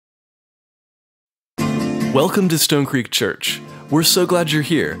Welcome to Stone Creek Church. We're so glad you're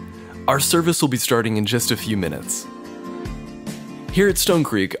here. Our service will be starting in just a few minutes. Here at Stone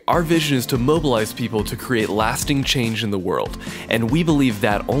Creek, our vision is to mobilize people to create lasting change in the world, and we believe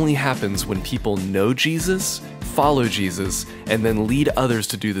that only happens when people know Jesus, follow Jesus, and then lead others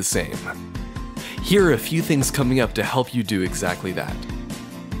to do the same. Here are a few things coming up to help you do exactly that.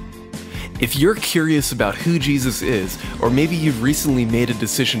 If you're curious about who Jesus is, or maybe you've recently made a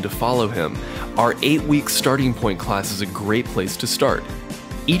decision to follow him, our 8-week starting point class is a great place to start.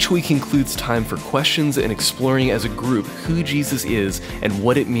 Each week includes time for questions and exploring as a group who Jesus is and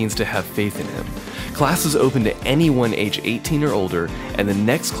what it means to have faith in him. Class is open to anyone age 18 or older, and the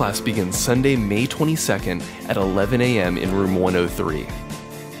next class begins Sunday, May 22nd at 11 a.m. in room 103.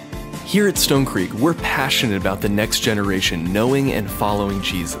 Here at Stone Creek, we're passionate about the next generation knowing and following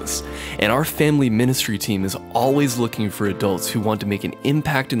Jesus, and our family ministry team is always looking for adults who want to make an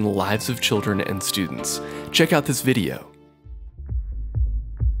impact in the lives of children and students. Check out this video.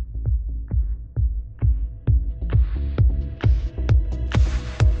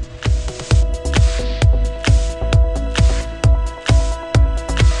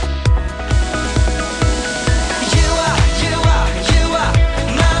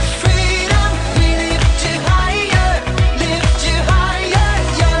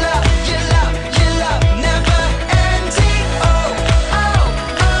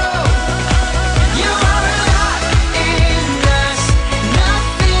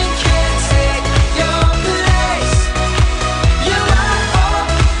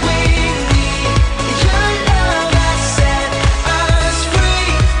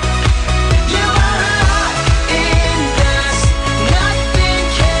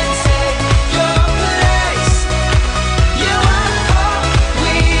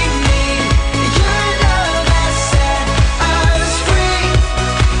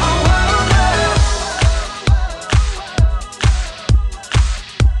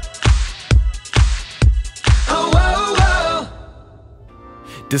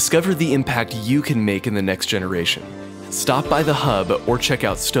 Discover the impact you can make in the next generation. Stop by the hub or check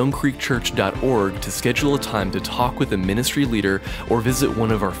out stonecreekchurch.org to schedule a time to talk with a ministry leader or visit one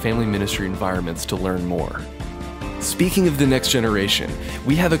of our family ministry environments to learn more. Speaking of the next generation,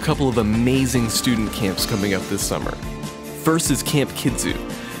 we have a couple of amazing student camps coming up this summer. First is Camp Kidzu,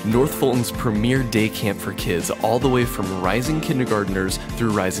 North Fulton's premier day camp for kids all the way from rising kindergartners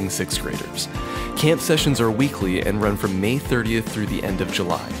through rising 6th graders. Camp sessions are weekly and run from May 30th through the end of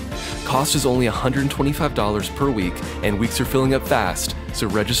July. Cost is only $125 per week, and weeks are filling up fast, so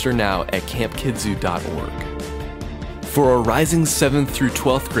register now at campkidzu.org. For our rising 7th through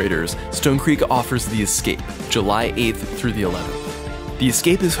 12th graders, Stone Creek offers The Escape, July 8th through the 11th. The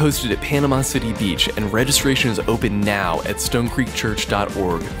Escape is hosted at Panama City Beach, and registration is open now at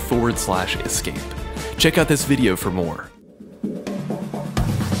stonecreekchurch.org/escape. Check out this video for more.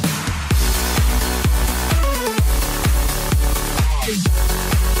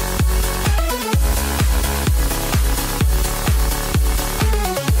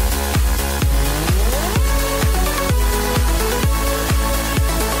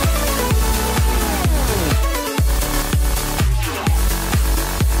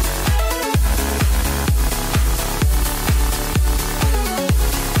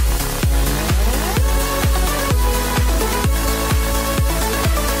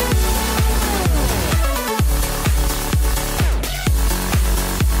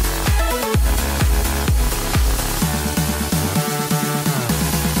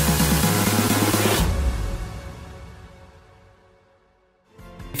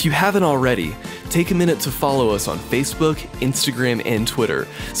 If you haven't already, take a minute to follow us on Facebook, Instagram, and Twitter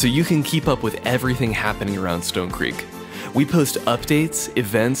so you can keep up with everything happening around Stone Creek. We post updates,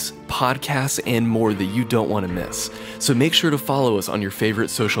 events, podcasts, and more that you don't want to miss, so make sure to follow us on your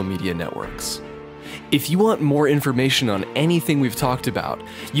favorite social media networks. If you want more information on anything we've talked about,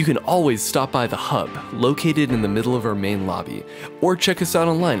 you can always stop by the hub, located in the middle of our main lobby, or check us out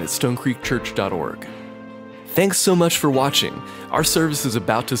online at stonecreekchurch.org. Thanks so much for watching. Our service is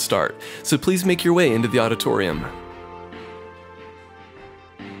about to start, so please make your way into the auditorium.